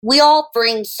we all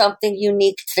bring something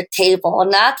unique to the table.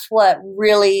 And that's what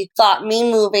really got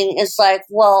me moving, is like,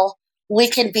 well, we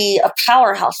can be a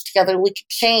powerhouse together. We can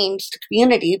change the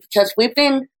community because we've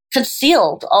been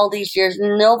concealed all these years.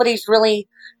 Nobody's really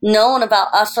known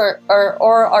about us or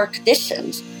our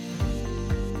conditions.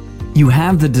 You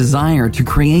have the desire to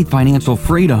create financial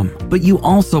freedom, but you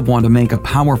also want to make a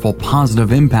powerful,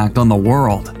 positive impact on the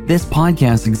world. This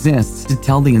podcast exists to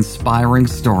tell the inspiring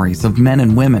stories of men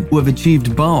and women who have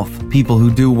achieved both, people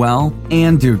who do well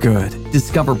and do good.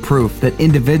 Discover proof that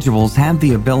individuals have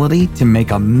the ability to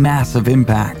make a massive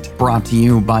impact. Brought to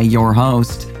you by your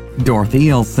host, Dorothy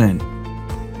Ilson.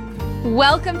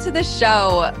 Welcome to the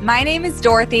show. My name is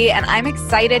Dorothy, and I'm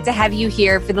excited to have you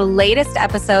here for the latest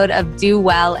episode of Do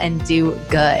Well and Do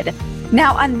Good.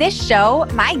 Now, on this show,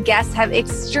 my guests have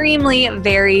extremely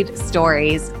varied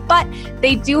stories, but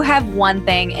they do have one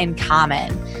thing in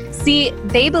common. See,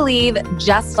 they believe,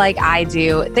 just like I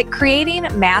do, that creating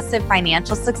massive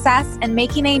financial success and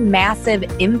making a massive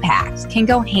impact can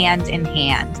go hand in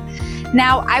hand.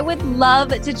 Now, I would love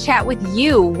to chat with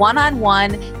you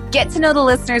one-on-one, get to know the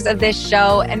listeners of this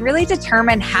show, and really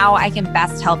determine how I can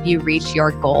best help you reach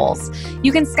your goals.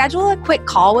 You can schedule a quick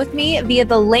call with me via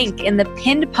the link in the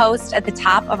pinned post at the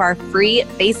top of our free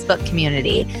Facebook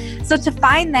community. So to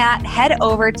find that, head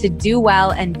over to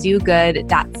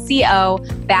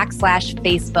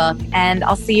dowellanddogood.co/Facebook, and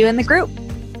I'll see you in the group.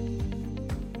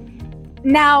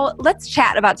 Now, let's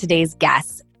chat about today's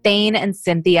guests, Thane and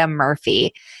Cynthia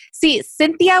Murphy. See,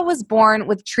 Cynthia was born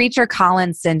with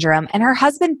Treacher-Collins syndrome, and her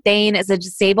husband, Thane, is a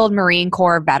disabled Marine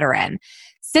Corps veteran.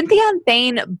 Cynthia and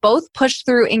Thane both pushed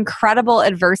through incredible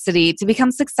adversity to become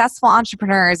successful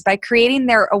entrepreneurs by creating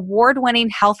their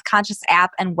award-winning health-conscious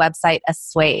app and website,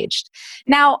 Assuaged.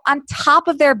 Now, on top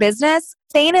of their business,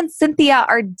 Thane and Cynthia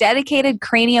are dedicated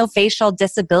craniofacial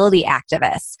disability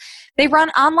activists. They run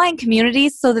online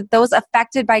communities so that those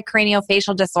affected by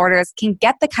craniofacial disorders can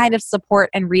get the kind of support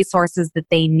and resources that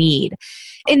they need.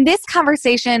 In this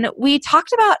conversation, we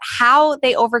talked about how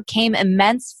they overcame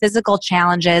immense physical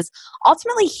challenges,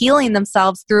 ultimately healing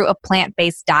themselves through a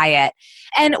plant-based diet.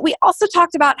 And we also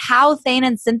talked about how Thane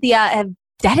and Cynthia have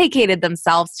dedicated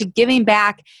themselves to giving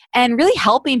back and really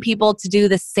helping people to do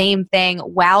the same thing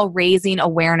while raising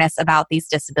awareness about these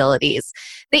disabilities.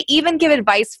 They even give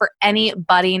advice for any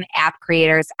budding app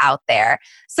creators out there.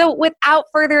 So without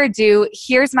further ado,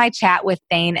 here's my chat with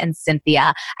Thane and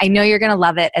Cynthia. I know you're going to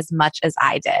love it as much as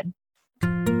I did.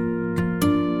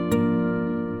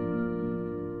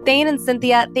 Thane and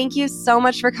Cynthia, thank you so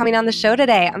much for coming on the show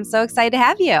today. I'm so excited to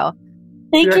have you.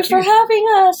 Thank you for having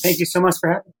us. Thank you so much for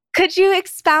having me. Could you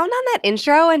expound on that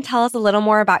intro and tell us a little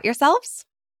more about yourselves?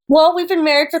 Well, we've been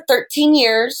married for 13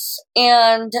 years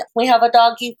and we have a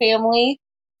doggy family.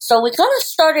 So we kind of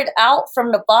started out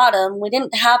from the bottom. We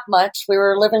didn't have much. We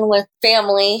were living with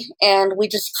family and we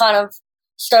just kind of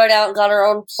started out and got our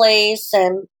own place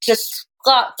and just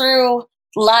got through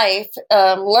life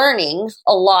learning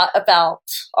a lot about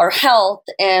our health.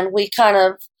 And we've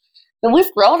grown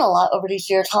a lot over these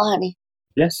years, huh, honey?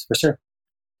 Yes, for sure.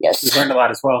 Yes. We've learned a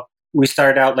lot as well. We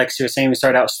started out, like you were saying, we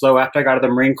started out slow. After I got out of the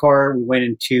Marine Corps, we went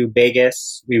into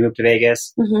Vegas. We moved to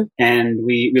Vegas and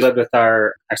we lived with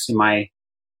my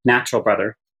natural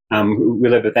brother. We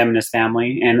lived with them and his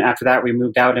family. And after that, we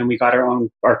moved out and we got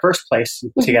our first place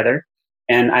together.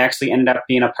 And I actually ended up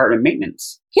being apartment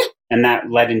maintenance. Yeah. And that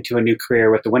led into a new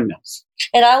career with the windmills.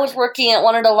 And I was working at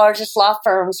one of the largest law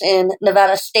firms in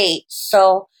Nevada State.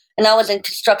 And I was in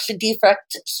construction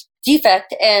defect.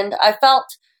 And I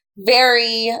felt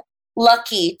very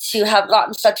lucky to have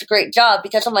gotten such a great job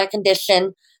because of my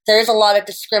condition. There is a lot of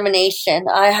discrimination.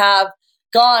 I have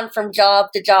gone from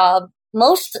job to job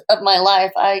most of my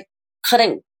life. I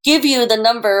couldn't give you the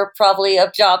number probably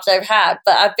of jobs I've had,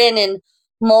 but I've been in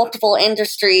multiple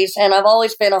industries and I've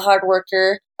always been a hard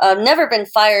worker. I've never been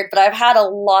fired, but I've had a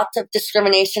lot of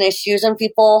discrimination issues and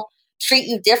people treat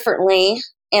you differently.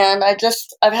 And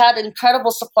I've had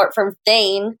incredible support from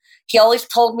Thane. He always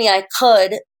told me I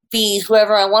could be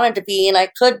whoever I wanted to be and I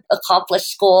could accomplish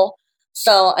school.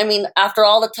 So, after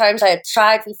all the times I had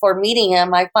tried before meeting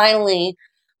him, I finally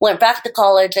went back to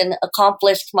college and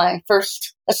accomplished my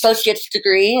first associate's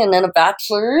degree and then a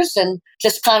bachelor's and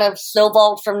just kind of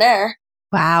snowballed from there.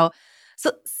 Wow.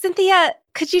 So, Cynthia,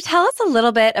 could you tell us a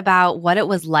little bit about what it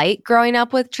was like growing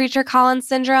up with Treacher-Collins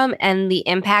syndrome and the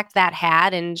impact that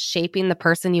had in shaping the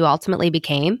person you ultimately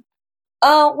became?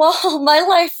 Well, my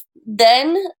life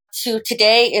then to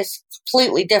today is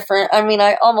completely different.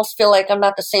 I almost feel like I'm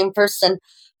not the same person,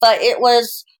 but it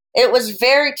was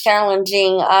very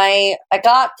challenging. I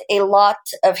got a lot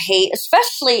of hate,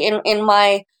 especially in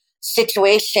my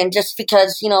situation just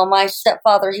because, my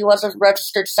stepfather, he was a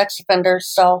registered sex offender.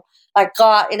 So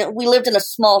we lived in a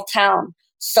small town.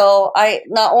 So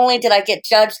not only did I get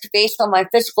judged based on my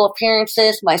physical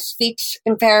appearances, my speech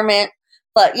impairment,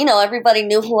 but, everybody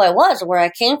knew who I was and where I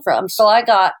came from. So I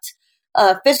got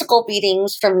physical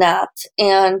beatings from that.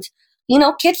 And,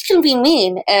 kids can be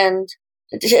mean. And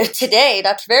today,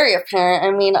 that's very apparent.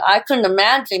 I mean, I couldn't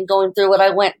imagine going through what I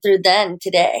went through then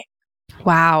today.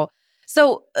 Wow.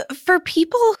 So for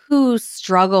people who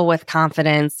struggle with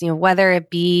confidence, whether it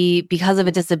be because of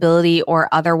a disability or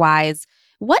otherwise,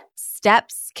 what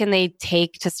steps can they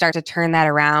take to start to turn that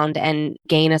around and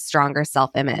gain a stronger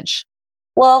self-image?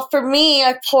 Well, for me,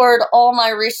 I poured all my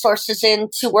resources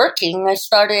into working. I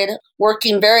started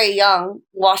working very young,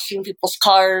 washing people's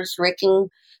cars, raking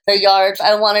their yards.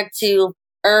 I wanted to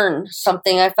earn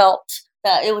something. I felt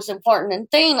that it was important. And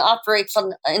Thane operates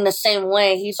in the same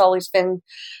way. He's always been,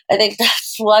 I think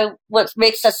that's what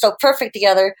makes us so perfect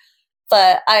together.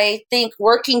 But I think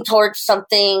working towards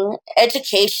something,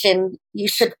 education, you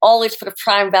should always put a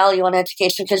prime value on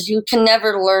education because you can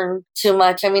never learn too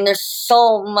much. I mean, there's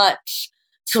so much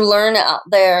to learn out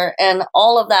there, and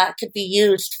all of that could be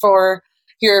used for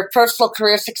your personal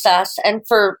career success and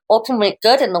for ultimate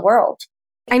good in the world.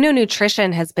 I know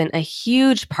nutrition has been a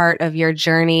huge part of your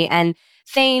journey. And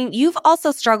Thane, you've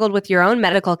also struggled with your own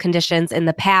medical conditions in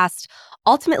the past,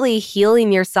 ultimately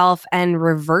healing yourself and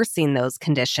reversing those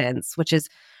conditions, which is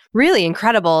really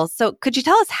incredible. So could you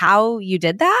tell us how you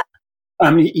did that?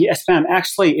 Yes, ma'am.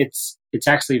 Actually, it's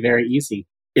actually very easy.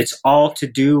 It's all to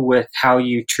do with how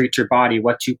you treat your body,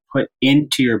 what you put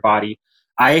into your body.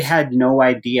 I had no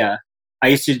idea. I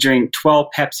used to drink 12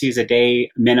 Pepsis a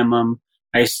day minimum.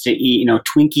 I used to eat,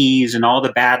 Twinkies and all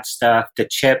the bad stuff, the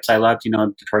chips. I loved,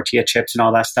 the tortilla chips and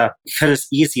all that stuff because it's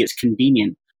easy. It's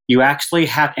convenient. You actually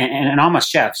have, and I'm a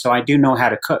chef, so I do know how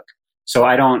to cook. So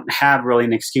I don't have really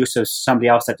an excuse of somebody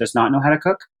else that does not know how to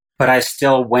cook, but I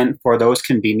still went for those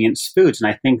convenience foods.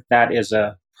 And I think that is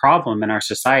a problem in our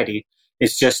society.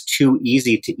 It's just too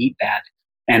easy to eat bad.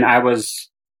 And I was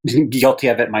guilty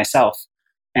of it myself.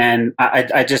 And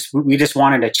we just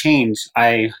wanted a change.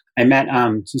 I met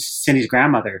Cindy's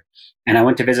grandmother, and I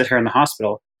went to visit her in the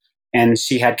hospital, and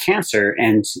she had cancer,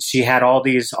 and she had all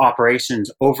these operations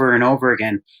over and over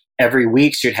again. Every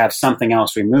week she'd have something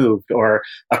else removed, or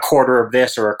a quarter of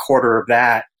this or a quarter of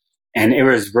that. And it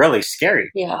was really scary.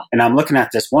 Yeah. And I'm looking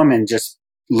at this woman just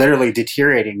literally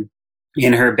deteriorating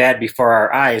in her bed before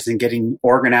our eyes and getting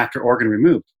organ after organ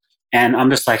removed. And I'm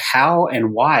just like, how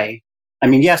and why? I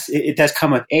mean, yes, it does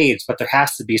come with age, but there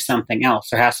has to be something else.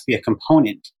 There has to be a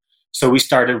component. So we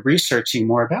started researching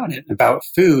more about it, about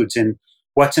foods and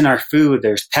what's in our food.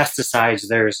 There's pesticides.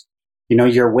 There's,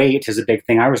 your weight is a big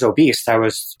thing. I was obese. I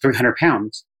was 300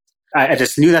 pounds. I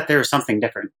just knew that there was something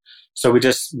different. So we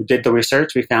just did the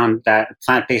research. We found that a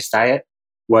plant-based diet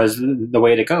was the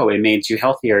way to go. It made you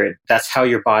healthier. That's how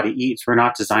your body eats. We're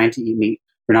not designed to eat meat.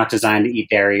 We're not designed to eat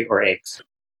dairy or eggs.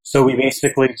 So we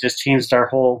basically just changed our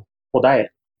whole diet.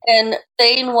 And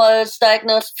Thane was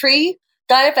diagnosed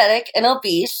pre-diabetic and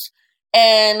obese.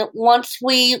 And once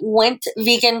we went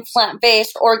vegan,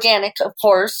 plant-based, organic, of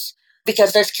course,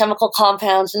 because there's chemical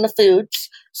compounds in the foods.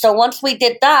 So once we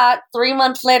did that, 3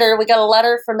 months later, we got a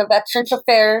letter from the Veterans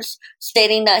Affairs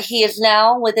stating that he is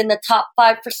now within the top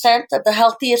 5% of the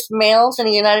healthiest males in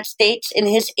the United States in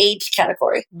his age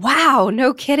category. Wow,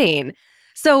 no kidding.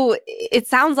 So it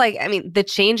sounds like, the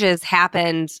changes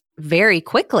happened very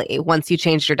quickly once you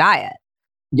changed your diet.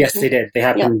 Yes, they did. They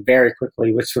happened very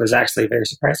quickly, which was actually very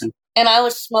surprising. And I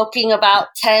was smoking about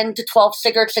 10 to 12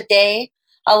 cigarettes a day.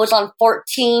 I was on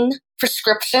 14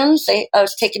 prescriptions. I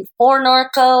was taking 4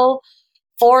 Norco,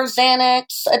 4 Xanax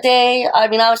a day. I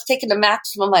was taking the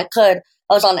maximum I could.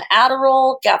 I was on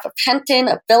Adderall,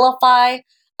 gabapentin, Abilify.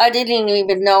 I didn't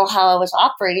even know how I was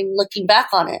operating looking back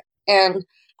on it. And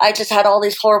I just had all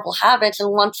these horrible habits.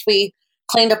 And once we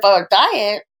cleaned up our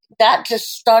diet, that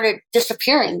just started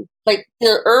disappearing. Like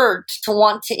the urge to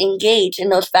want to engage in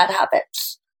those bad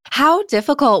habits. How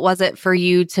difficult was it for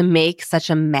you to make such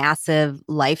a massive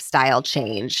lifestyle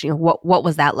change? What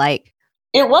was that like?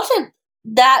 It wasn't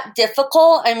that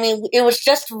difficult. It was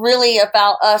just really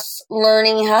about us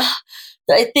learning how.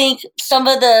 I think some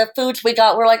of the foods we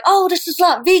got were like, oh, this is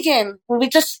not vegan. We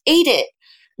just ate it.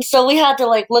 So we had to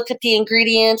look at the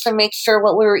ingredients and make sure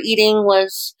what we were eating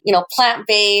was,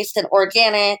 plant-based and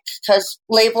organic because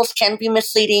labels can be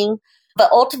misleading.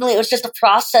 But ultimately, it was just a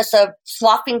process of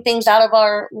swapping things out of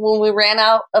when we ran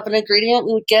out of an ingredient,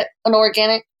 we would get an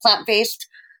organic plant-based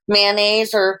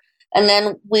mayonnaise and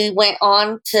then we went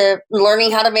on to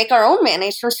learning how to make our own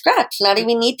mayonnaise from scratch. Not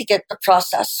even need to get the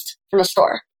processed from the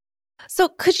store. So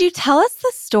could you tell us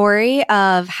the story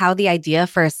of how the idea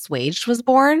for Assuaged was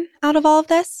born out of all of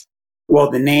this? Well,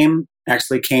 the name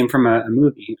actually came from a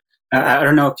movie. I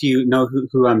don't know if you know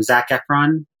who Zac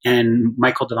Efron and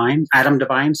Adam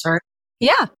Devine, sorry.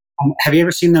 Yeah. Have you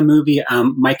ever seen the movie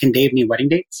Mike and Dave Need Wedding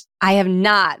Dates? I have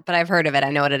not, but I've heard of it. I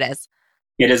know what it is.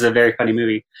 It is a very funny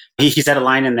movie. He said a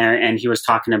line in there and he was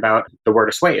talking about the word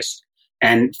assuaged.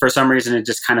 And for some reason, it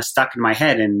just kind of stuck in my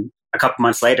head. And a couple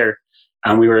months later,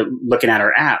 we were looking at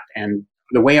our app. And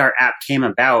the way our app came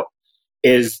about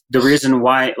is the reason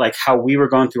why, like how we were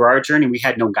going through our journey, we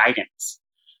had no guidance.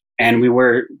 And we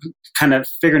were kind of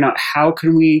figuring out how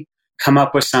can we come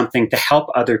up with something to help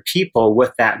other people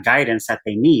with that guidance that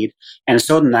they need. And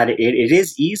so that it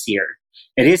is easier.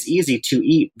 It is easy to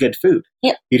eat good food.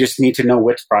 Yeah. You just need to know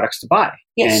which products to buy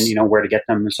Yes. and where to get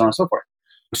them and so on and so forth.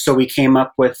 So we came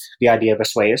up with the idea of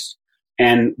Assuaged,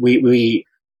 and we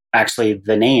actually,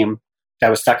 the name that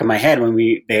was stuck in my head when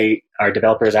our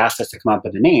developers asked us to come up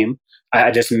with a name,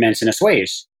 I just mentioned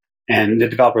Assuaged, and the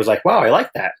developer was like, wow, I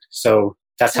like that. So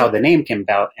that's how the name came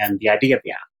about and the idea of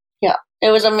the app. Yeah,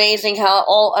 it was amazing how it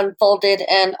all unfolded,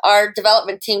 and our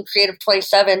development team, Creative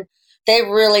 27, they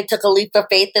really took a leap of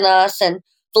faith in us and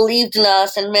believed in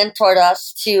us and mentored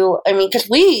us because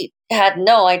we had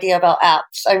no idea about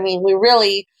apps.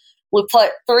 We put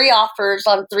 3 offers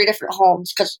on 3 different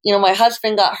homes because, my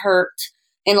husband got hurt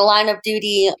in the line of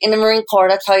duty in the Marine Corps.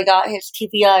 That's how he got his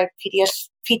TBI,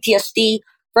 PTSD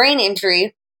brain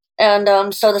injury.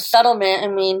 And so the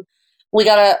settlement, we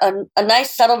got a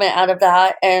nice settlement out of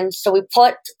that. And so we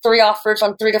put 3 offers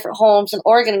on 3 different homes in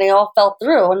Oregon, and they all fell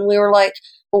through. And we were like,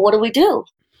 well, what do we do?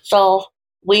 So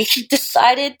we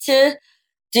decided to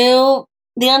do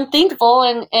the unthinkable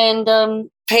and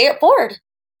pay it forward.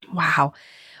 Wow.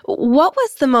 What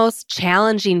was the most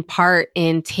challenging part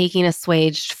in taking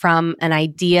Assuaged from an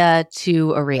idea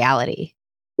to a reality?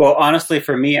 Well, honestly,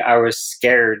 for me, I was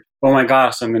scared. Oh my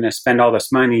gosh, I'm going to spend all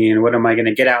this money, and what am I going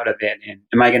to get out of it? And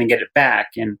am I going to get it back?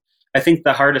 And I think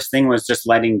the hardest thing was just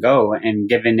letting go and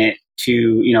giving it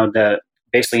to,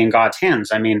 basically in God's hands.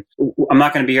 I'm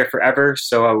not going to be here forever,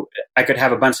 so I could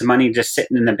have a bunch of money just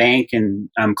sitting in the bank and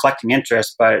collecting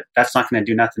interest, but that's not going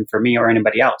to do nothing for me or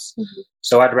anybody else. Mm-hmm.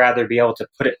 So I'd rather be able to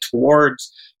put it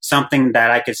towards something that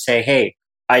I could say, hey,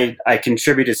 I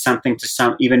contributed something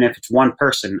to even if it's one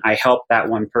person, I helped that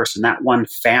one person, that one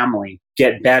family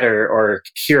get better or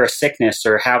cure a sickness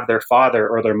or have their father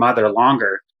or their mother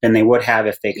longer than they would have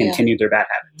if they continued their bad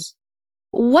habits.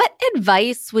 What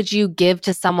advice would you give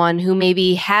to someone who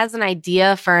maybe has an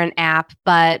idea for an app,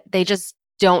 but they just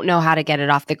don't know how to get it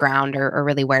off the ground or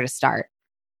really where to start?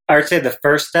 I would say the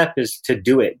first step is to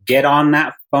do it. Get on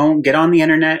that phone, get on the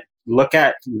internet, look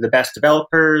at the best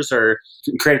developers, or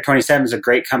Creative 27 is a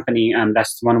great company.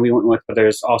 That's the one we went with, but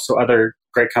there's also other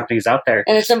great companies out there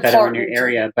that are in your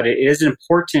area. But it is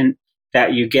important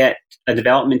that you get a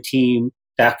development team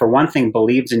that, for one thing,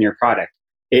 believes in your product.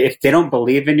 If they don't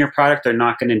believe in your product, they're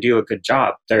not going to do a good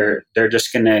job. They're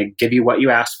just going to give you what you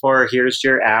asked for. Here's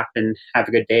your app and have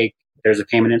a good day. There's a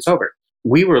payment and it's over.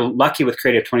 We were lucky with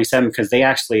Creative 27 because they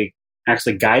actually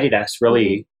guided us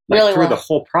really through the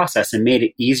whole process and made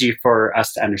it easy for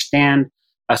us to understand,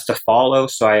 us to follow.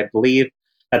 So I believe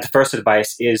that the first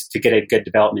advice is to get a good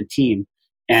development team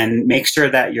and make sure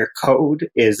that your code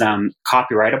is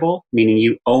copyrightable, meaning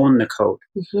you own the code.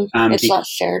 Mm-hmm. It's not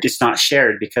shared. It's not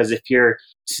shared, because if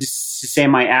say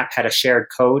my app had a shared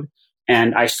code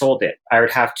and I sold it, I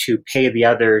would have to pay the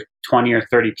other 20 or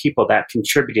 30 people that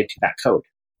contributed to that code.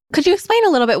 Could you explain a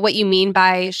little bit what you mean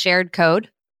by shared code?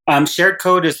 Shared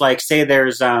code is like, say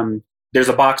there's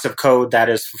a box of code that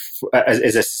is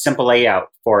a simple layout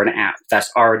for an app that's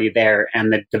already there,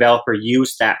 and the developer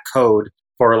used that code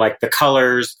for like the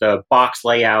colors, the box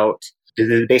layout,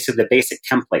 basically the basic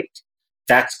template.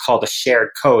 That's called a shared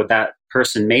code. That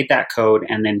person made that code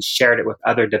and then shared it with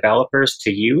other developers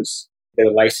to use. Their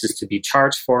license to be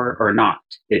charged for or not.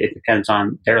 It depends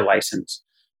on their license.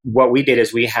 What we did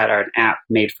is we had our app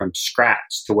made from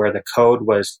scratch to where the code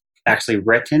was actually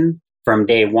written from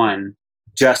day one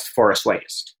just for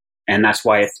Assuaged. And that's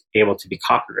why it's able to be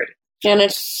copyrighted. And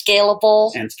it's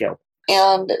scalable.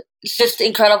 And it's just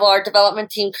incredible. Our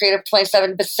development team, Creative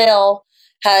 27, Basil,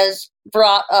 has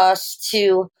brought us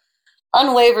to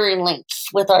unwavering lengths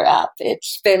with our app.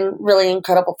 It's been really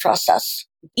incredible process.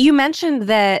 You mentioned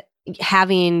that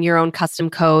having your own custom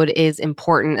code is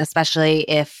important, especially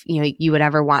if you would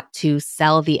ever want to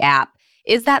sell the app.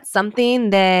 Is that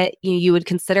something that you would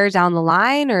consider down the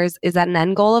line, or is that an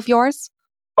end goal of yours?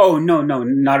 Oh, no,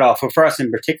 not at all. For us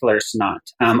in particular, it's not.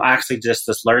 I actually just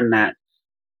learned that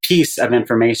piece of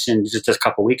information just a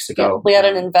couple weeks ago. Yeah, we had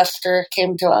an investor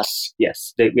came to us.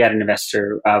 Yes, we had an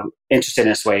investor interested in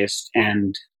this waste,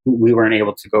 and we weren't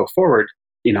able to go forward,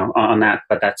 on that.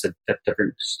 But that's a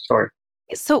different story.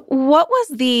 So what was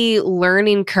the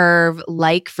learning curve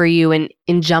like for you in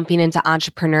jumping into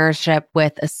entrepreneurship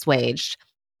with Assuaged?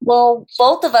 Well,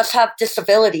 both of us have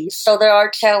disabilities, so there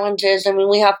are challenges. I mean,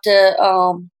 we have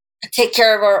to take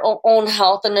care of our own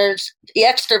health, and there's the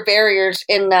extra barriers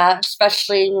in that,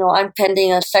 especially, I'm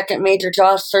pending a second major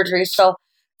jaw surgery. So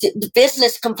the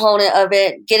business component of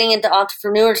it, getting into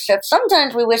entrepreneurship,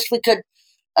 sometimes we wish we could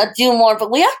do more,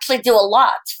 but we actually do a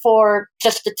lot for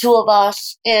just the two of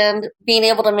us, and being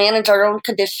able to manage our own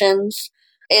conditions.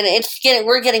 And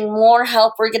we're getting more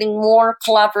help. We're getting more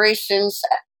collaborations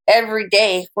every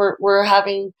day. We're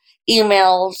having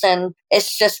emails, and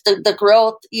it's just the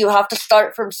growth. You have to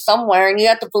start from somewhere, and you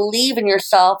have to believe in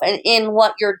yourself and in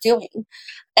what you're doing.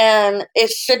 And it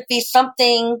should be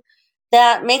something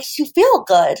that makes you feel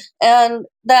good and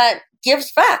that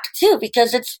gives back too,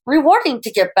 because it's rewarding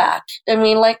to give back. I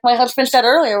mean, like my husband said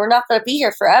earlier, we're not going to be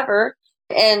here forever.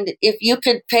 And if you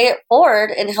could pay it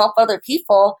forward and help other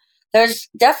people, there's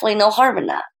definitely no harm in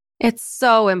that. It's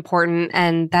so important.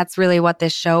 And that's really what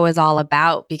this show is all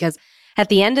about, because at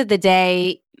the end of the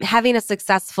day, having a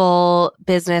successful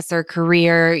business or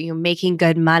career, making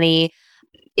good money,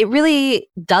 it really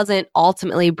doesn't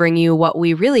ultimately bring you what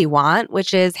we really want,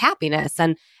 which is happiness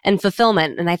and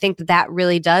fulfillment. And I think that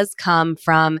really does come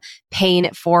from paying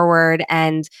it forward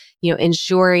and,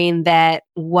 ensuring that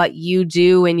what you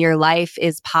do in your life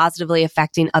is positively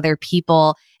affecting other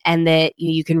people and that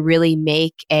you can really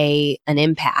make an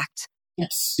impact.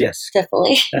 Yes,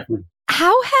 definitely.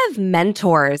 How have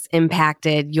mentors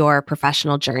impacted your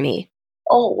professional journey?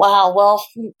 Oh, wow. Well,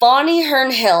 Bonnie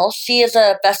Hearn-Hill, she is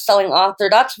a best-selling author.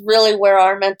 That's really where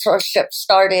our mentorship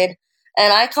started.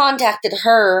 And I contacted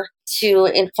her to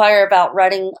inquire about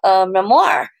writing a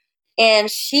memoir. And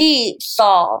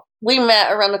we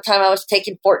met around the time I was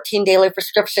taking 14 daily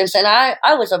prescriptions, and I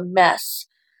was a mess.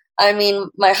 I mean,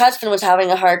 my husband was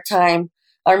having a hard time.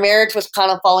 Our marriage was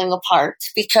kind of falling apart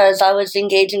because I was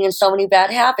engaging in so many bad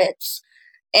habits.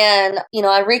 And,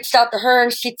 I reached out to her,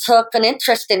 and she took an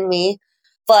interest in me.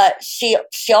 But she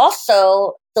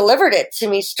also delivered it to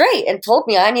me straight and told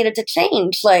me I needed to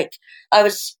change. Like, I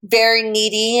was very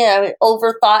needy. I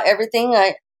overthought everything.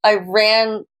 I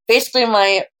ran, basically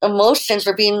my emotions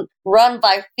were being run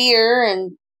by fear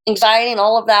and anxiety and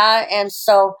all of that. And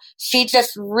so she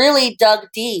just really dug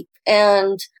deep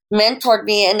and mentored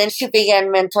me. And then she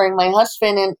began mentoring my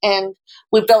husband, and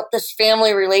we built this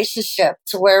family relationship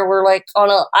to where we're like on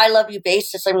a I love you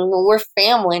basis. I mean, we're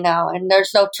family now, and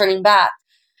there's no turning back.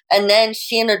 And then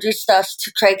she introduced us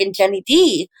to Craig and Jenny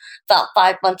D about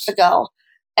 5 months ago.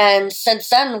 And since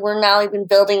then, we're now even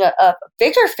building a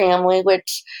bigger family,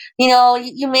 which,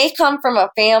 you may come from a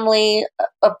family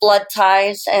of blood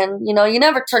ties, and, you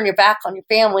never turn your back on your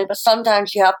family, but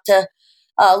sometimes you have to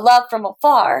love from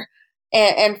afar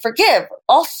and forgive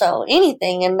also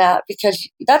anything in that, because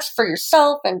that's for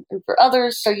yourself and for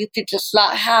others. So you could just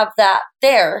not have that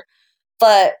there.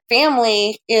 But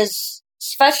family is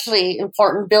especially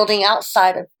important, building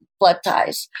outside of blood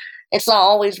ties. It's not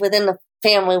always within the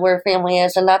family where family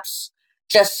is. And that's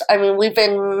just, we've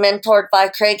been mentored by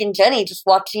Craig and Jenny, just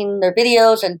watching their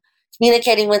videos and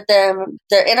communicating with them.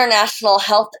 They're international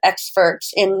health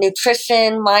experts in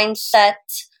nutrition, mindset,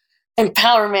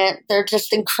 empowerment. They're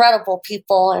just incredible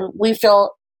people. And we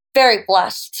feel very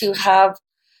blessed to have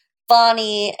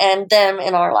Bonnie and them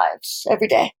in our lives every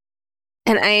day.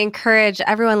 And I encourage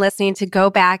everyone listening to go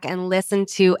back and listen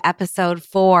to episode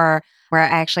 4, where I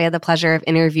actually had the pleasure of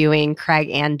interviewing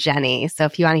Craig and Jenny. So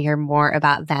if you want to hear more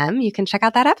about them, you can check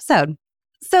out that episode.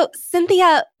 So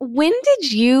Cynthia, when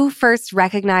did you first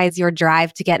recognize your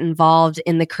drive to get involved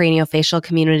in the craniofacial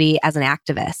community as an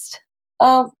activist?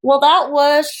 Well, that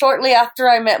was shortly after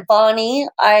I met Bonnie.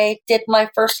 I did my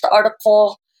first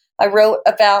article. I wrote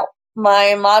about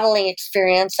my modeling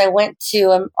experience. I went to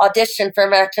an audition for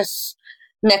America's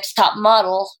Next Top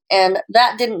Model, and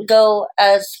that didn't go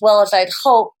as well as I'd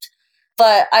hoped,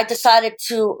 but I decided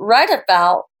to write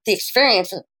about the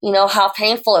experience, how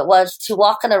painful it was to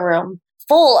walk in a room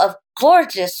full of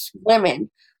gorgeous women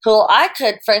who I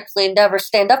could frankly never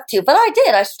stand up to, but I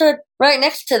did. I stood right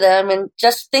next to them, and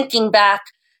just thinking back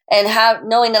and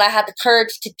knowing that I had the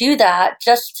courage to do that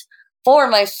just for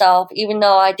myself, even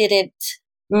though I didn't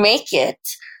make it,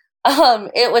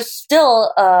 it was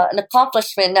still an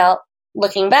accomplishment now,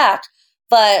 looking back.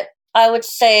 But I would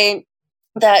say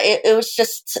that it was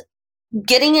just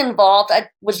getting involved. I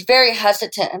was very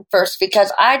hesitant at first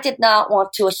because I did not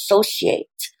want to associate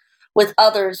with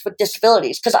others with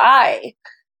disabilities. Because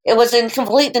it was in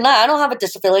complete denial. I don't have a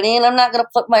disability, and I'm not going to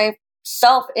put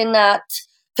myself in that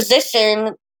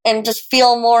position and just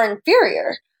feel more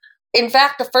inferior. In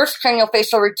fact, the first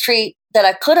craniofacial retreat that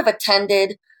I could have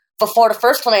attended before the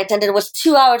first one I attended was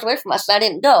 2 hours away from us, and I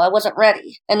didn't go. I wasn't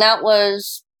ready. And that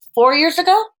was 4 years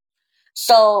ago.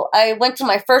 So I went to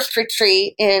my first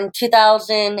retreat in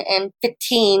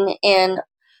 2015 in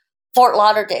Fort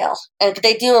Lauderdale. And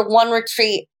they do one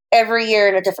retreat every year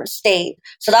in a different state.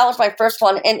 So that was my first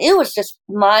one. And it was just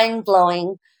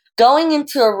mind-blowing going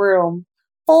into a room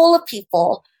full of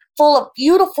people, full of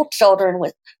beautiful children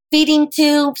with feeding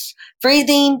tubes,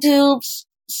 breathing tubes,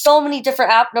 so many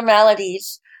different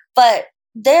abnormalities. But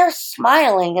they're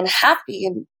smiling and happy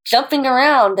and jumping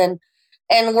around, and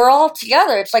we're all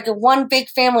together. It's like a one big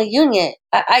family unit.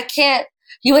 I can't,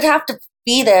 you would have to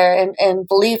be there and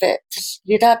believe it.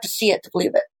 You'd have to see it to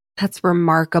believe it. That's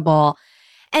remarkable.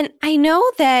 And I know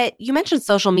that you mentioned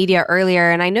social media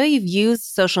earlier, and I know you've used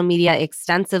social media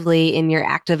extensively in your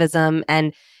activism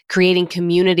and creating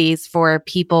communities for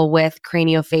people with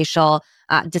craniofacial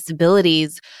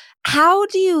disabilities. How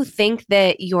do you think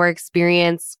that your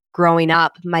experience growing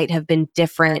up might have been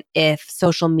different if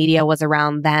social media was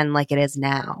around then like it is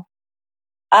now?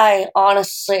 I've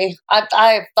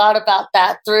thought about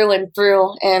that through and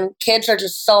through, and kids are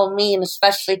just so mean,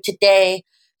 especially today,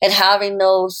 and having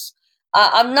those.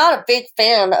 I'm not a big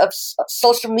fan of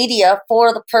social media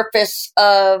for the purpose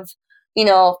of,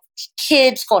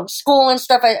 kids going to school and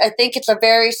stuff. I think it's a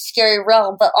very scary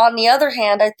realm. But on the other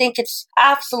hand, I think it's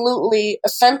absolutely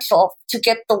essential to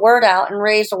get the word out and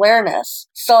raise awareness.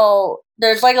 So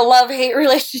there's like a love-hate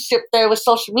relationship there with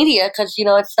social media because,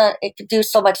 it could do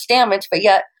so much damage, but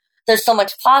yet there's so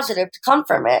much positive to come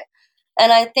from it.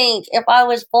 And I think if I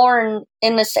was born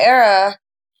in this era,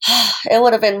 it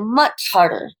would have been much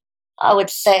harder, I would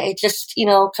say, just,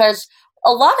 because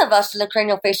a lot of us in the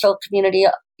craniofacial community,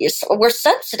 we're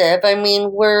sensitive. I mean,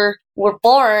 we're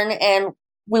born and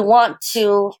we want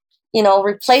to,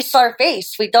 replace our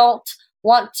face. We don't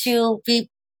want to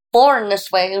be born this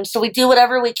way. And so we do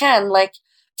whatever we can, like,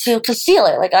 to conceal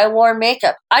it. Like, I wore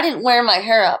makeup. I didn't wear my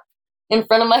hair up in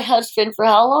front of my husband for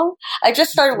how long? I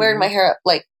just started wearing my hair up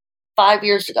like 5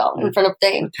 years ago in front of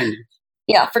Thane.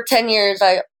 Yeah, for 10 years,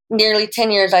 nearly 10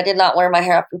 years, I did not wear my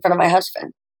hair up in front of my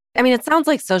husband. I mean, it sounds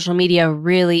like social media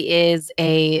really is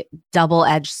a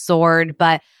double-edged sword,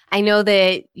 but I know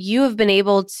that you have been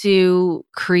able to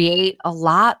create a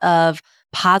lot of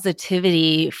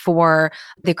positivity for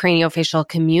the craniofacial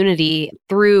community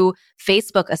through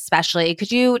Facebook especially.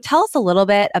 Could you tell us a little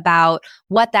bit about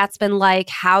what that's been like,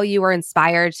 how you were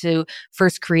inspired to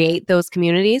first create those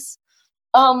communities?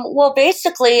 Well,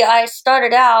 basically, I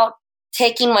started out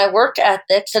taking my work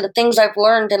ethics and the things I've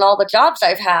learned in all the jobs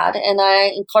I've had, and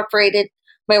I incorporated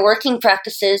my working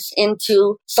practices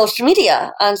into social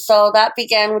media. And so that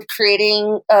began with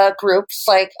creating groups.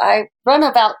 Like, I run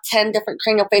about 10 different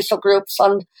craniofacial groups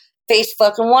on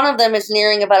Facebook, and one of them is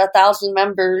nearing about 1,000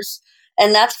 members,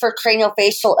 and that's for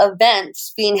craniofacial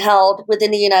events being held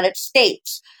within the United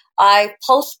States. I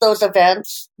post those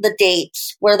events, the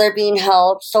dates where they're being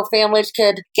held, so families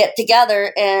could get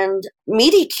together and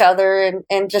meet each other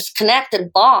and just connect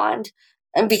and bond.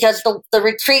 And because the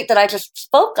retreat that I just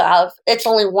spoke of, it's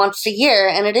only once a year,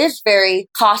 and it is very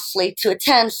costly to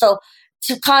attend. So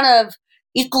to kind of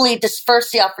equally disperse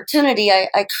the opportunity,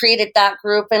 I created that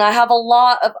group, and I have a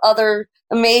lot of other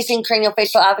amazing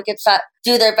craniofacial advocates that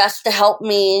do their best to help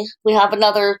me. We have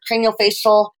another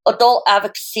craniofacial adult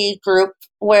advocacy group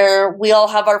where we all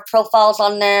have our profiles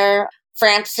on there.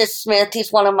 Francis Smith,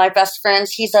 he's one of my best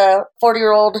friends. He's a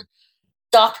 40-year-old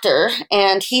doctor,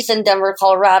 and he's in Denver,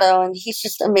 Colorado, and he's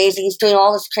just amazing. He's doing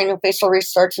all this craniofacial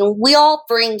research, and we all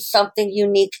bring something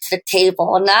unique to the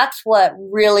table. And that's what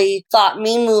really got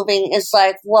me moving, is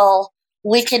like, well,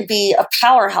 we can be a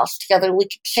powerhouse together. We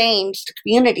can change the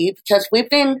community because we've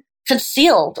been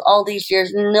concealed all these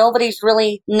years. Nobody's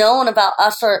really known about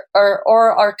us or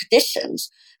our conditions.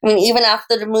 I mean, even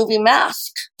after the movie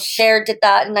Mask, Cher did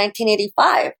that in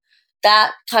 1985.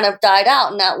 That kind of died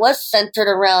out, and that was centered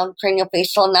around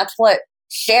craniofacial, and that's what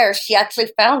Cher, she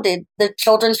actually founded the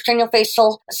Children's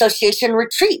Craniofacial Association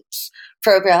Retreats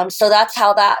program. So that's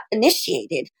how that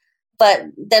initiated. But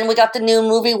then we got the new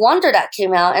movie Wonder that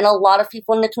came out, and a lot of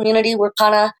people in the community were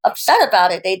kind of upset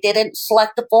about it. They didn't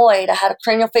select a boy that had a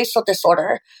craniofacial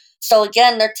disorder. So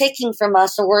again, they're taking from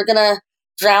us, and we're going to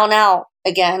drown out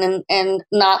again and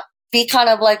not be kind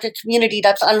of like a community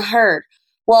that's unheard.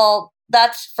 Well,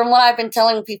 that's, from what I've been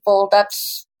telling people,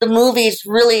 that's the movie is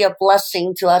really a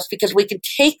blessing to us because we can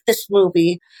take this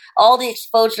movie, all the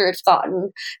exposure it's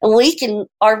gotten, and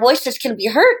our voices can be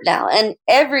heard now. And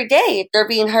every day they're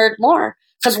being heard more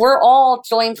because we're all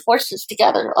joined forces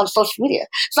together on social media.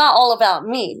 It's not all about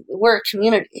me. We're a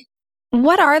community.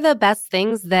 What are the best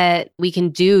things that we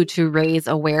can do to raise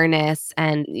awareness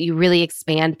and you really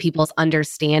expand people's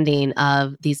understanding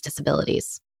of these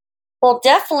disabilities? Well,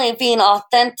 definitely being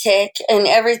authentic in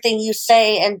everything you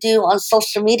say and do on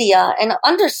social media and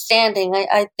understanding.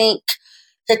 I think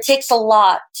it takes a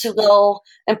lot to go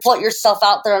and put yourself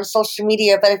out there on social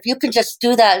media. But if you can just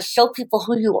do that and show people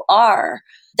who you are,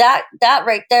 that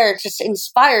right there just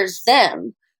inspires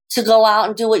them to go out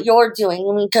and do what you're doing.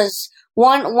 I mean, because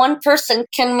one person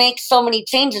can make so many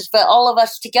changes, but all of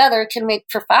us together can make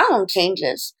profound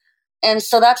changes. And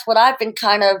so that's what I've been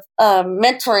kind of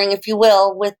mentoring, if you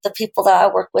will, with the people that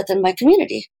I work with in my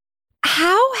community.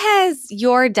 How has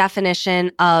your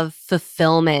definition of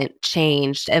fulfillment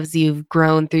changed as you've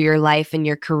grown through your life and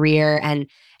your career and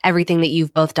everything that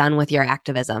you've both done with your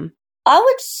activism? I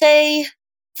would say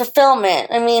fulfillment.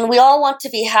 I mean, we all want to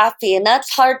be happy, and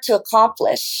that's hard to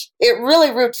accomplish. It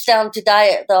really roots down to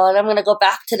diet, though, and I'm going to go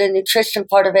back to the nutrition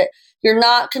part of it. You're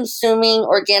not consuming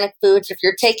organic foods. If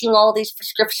you're taking all these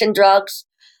prescription drugs,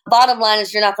 bottom line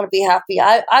is you're not going to be happy.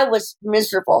 I was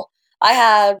miserable. I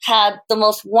have had the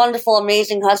most wonderful,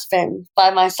 amazing husband by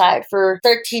my side for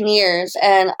 13 years,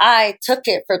 and I took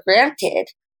it for granted.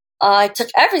 I took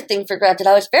everything for granted.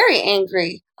 I was very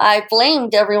angry. I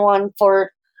blamed everyone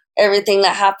for everything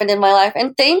that happened in my life,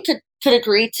 and Thane could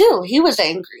agree too. He was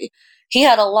angry. He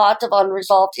had a lot of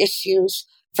unresolved issues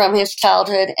from his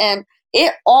childhood, and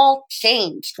it all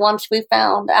changed once we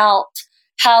found out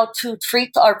how to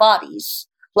treat our bodies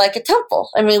like a temple.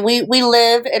 I mean, we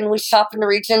live and we shop in the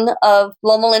region of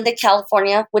Loma Linda,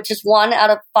 California, which is 1 out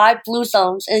of 5 blue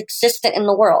zones existent in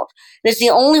the world. It is the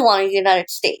only one in the United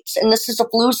States. And this is a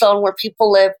blue zone where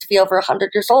people live to be over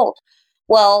 100 years old.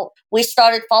 Well, we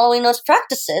started following those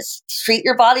practices. Treat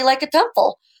your body like a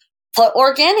temple. Put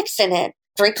organics in it.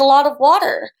 Drink a lot of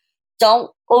water.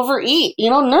 Don't overeat.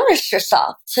 Nourish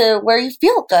yourself to where you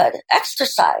feel good.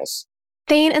 Exercise.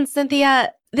 Thane and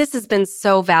Cynthia, this has been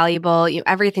so valuable.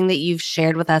 Everything that you've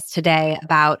shared with us today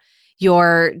about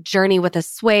your journey with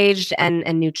Assuaged and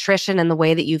nutrition and the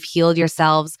way that you've healed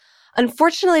yourselves.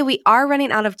 Unfortunately, we are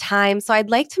running out of time, so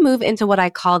I'd like to move into what I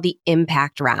call the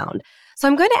impact round. So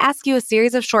I'm going to ask you a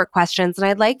series of short questions, and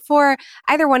I'd like for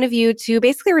either one of you to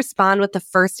basically respond with the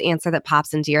first answer that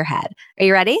pops into your head. Are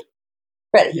you ready?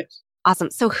 Ready. Yes.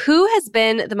 Awesome. So who has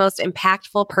been the most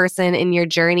impactful person in your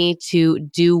journey to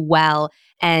do well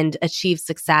and achieve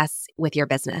success with your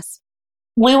business?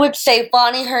 We would say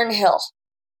Bonnie Hearn Hill.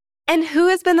 And who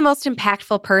has been the most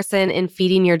impactful person in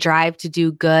feeding your drive to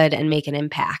do good and make an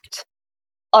impact?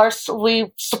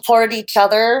 We support each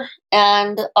other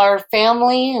and our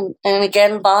family. And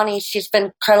again, Bonnie, she's been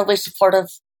incredibly supportive.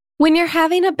 When you're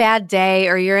having a bad day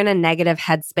or you're in a negative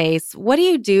headspace, what do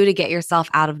you do to get yourself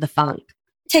out of the funk?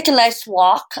 Take a nice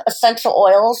walk. Essential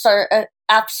oils are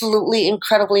absolutely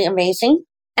incredibly amazing.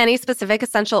 Any specific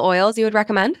essential oils you would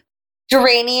recommend?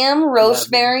 Geranium,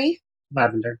 rosemary,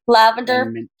 lavender,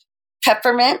 and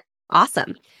peppermint.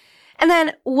 Awesome. And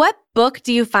then what book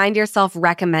do you find yourself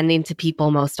recommending to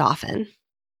people most often?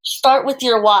 Start with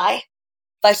Your Why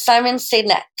by Simon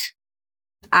Sinek.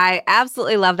 I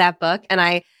absolutely love that book. And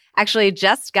I actually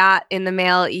just got in the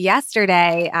mail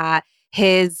yesterday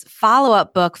his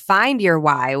follow-up book, Find Your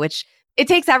Why, which it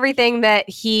takes everything that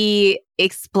he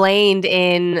explained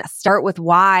in Start with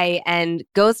Why and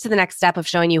goes to the next step of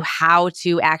showing you how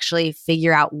to actually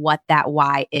figure out what that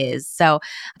why is. So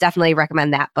definitely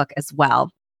recommend that book as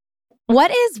well. What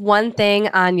is one thing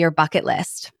on your bucket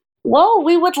list? Well,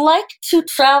 we would like to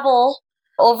travel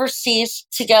overseas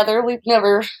together. We've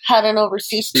never had an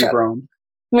overseas trip. Rome.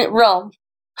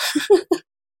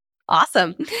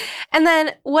 Awesome. And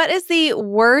then what is the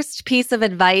worst piece of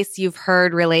advice you've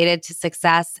heard related to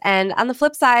success? And on the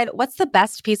flip side, what's the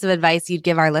best piece of advice you'd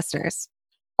give our listeners?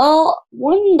 Well,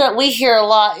 one that we hear a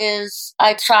lot is,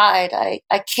 I tried,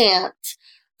 I can't.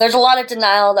 There's a lot of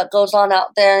denial that goes on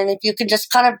out there. And if you can just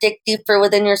kind of dig deeper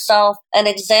within yourself and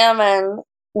examine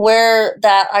where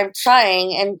that I'm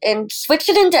trying and switch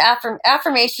it into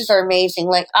affirmations are amazing.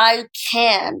 Like, I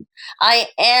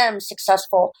am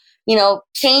successful.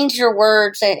 Change your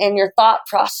words and your thought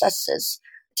processes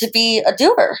to be a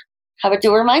doer, have a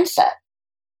doer mindset.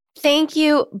 Thank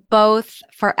you both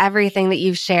for everything that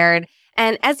you've shared.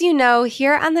 And as you know,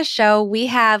 here on the show, we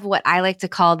have what I like to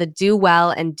call the Do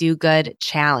Well and Do Good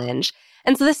Challenge.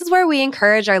 And so this is where we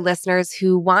encourage our listeners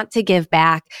who want to give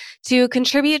back to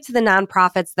contribute to the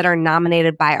nonprofits that are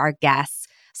nominated by our guests.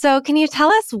 So can you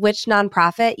tell us which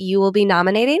nonprofit you will be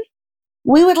nominating?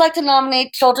 We would like to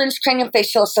nominate Children's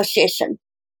Craniofacial Association.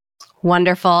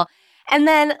 Wonderful. And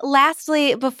then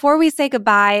lastly, before we say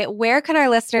goodbye, where can our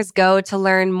listeners go to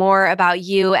learn more about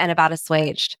you and about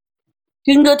Assuaged?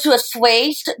 You can go to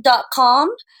assuaged.com,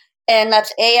 and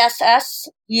that's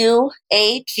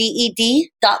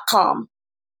ASSUAGED.com.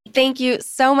 Thank you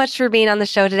so much for being on the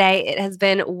show today. It has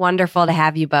been wonderful to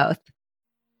have you both.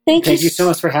 Thank you so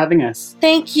much for having us.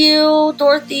 Thank you,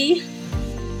 Dorothy.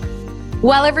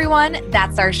 Well, everyone,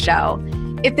 that's our show.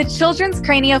 If the Children's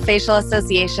Craniofacial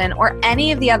Association or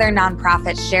any of the other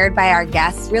nonprofits shared by our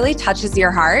guests really touches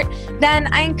your heart,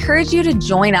 then I encourage you to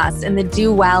join us in the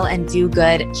Do Well and Do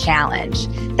Good Challenge.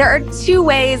 There are 2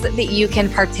 ways that you can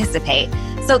participate.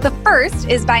 So the first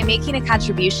is by making a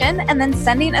contribution and then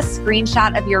sending a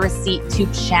screenshot of your receipt to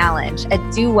challenge at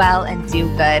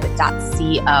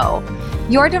dowellanddogood.co.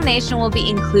 Your donation will be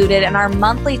included in our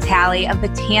monthly tally of the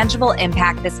tangible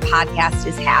impact this podcast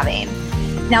is having.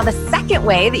 Now, the second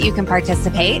way that you can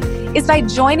participate is by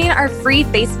joining our free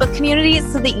Facebook community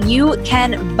so that you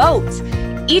can vote.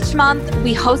 Each month,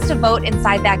 we host a vote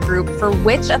inside that group for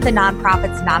which of the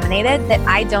nonprofits nominated that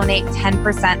I donate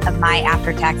 10% of my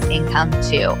after-tax income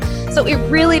to. So it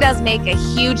really does make a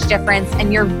huge difference,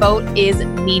 and your vote is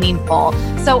meaningful.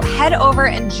 So head over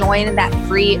and join that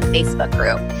free Facebook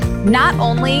group. Not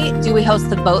only do we host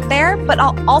the vote there, but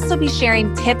I'll also be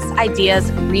sharing tips,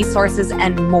 ideas, resources,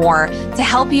 and more to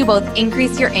help you both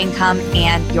increase your income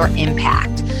and your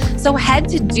impact. So head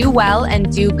to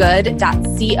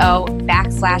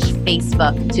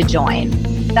dowellanddogood.co/Facebook to join.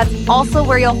 That's also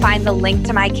where you'll find the link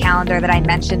to my calendar that I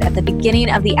mentioned at the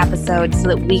beginning of the episode so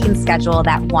that we can schedule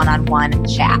that one-on-one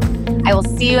chat. I will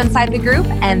see you inside the group,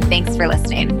 and thanks for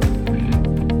listening.